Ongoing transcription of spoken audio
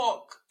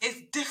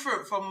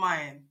different from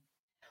mine.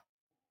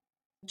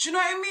 Do you know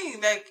what I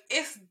mean? Like,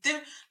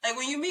 like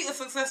when you meet a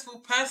successful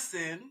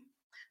person,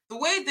 the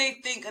way they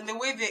think and the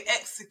way they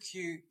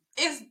execute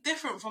is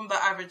different from the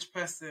average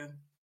person.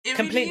 It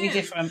Completely really is.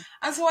 different.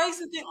 And so I used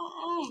to think,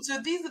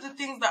 so these are the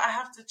things that I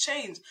have to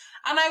change.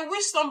 And I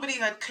wish somebody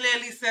had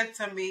clearly said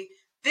to me,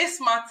 this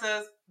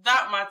matters,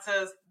 that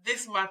matters,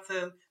 this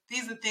matters.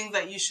 These are things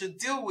that you should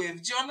deal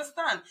with. Do you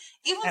understand?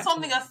 Even Absolutely.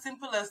 something as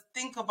simple as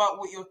think about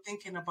what you're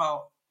thinking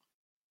about.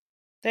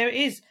 There it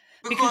is.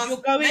 Because you're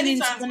going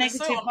into a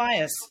negative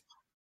bias.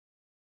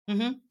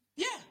 Mm-hmm.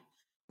 Yeah.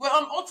 We're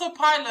on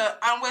autopilot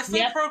and we're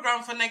so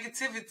programmed for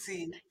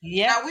negativity.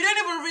 Yeah. We don't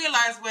even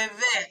realize we're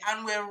there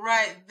and we're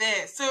right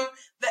there. So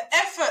the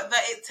effort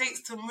that it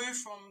takes to move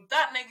from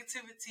that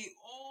negativity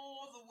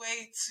all the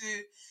way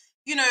to,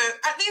 you know,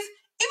 at least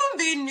even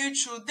being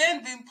neutral,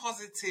 then being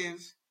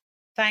positive.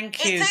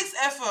 Thank you. It takes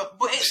effort,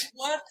 but it's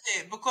worth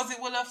it because it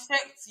will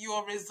affect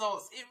your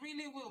results. It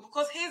really will.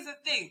 Because here's the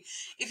thing.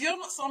 If you're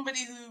not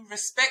somebody who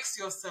respects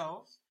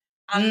yourself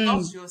and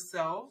loves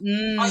yourself,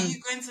 are you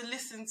going to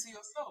listen to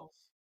yourself?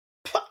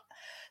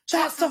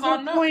 That's the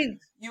whole point.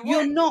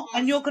 You're not,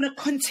 and you're going to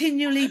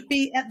continually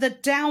be at the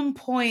down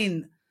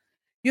point.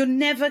 You're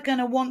never going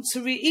to want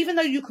to even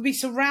though you could be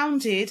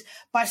surrounded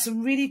by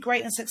some really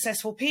great and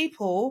successful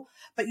people,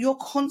 but you're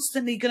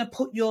constantly going to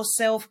put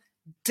yourself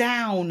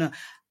down.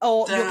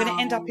 Or you're going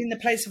to end up in the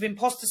place of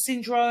imposter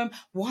syndrome.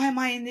 Why am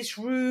I in this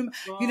room?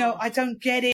 You know, I don't get it.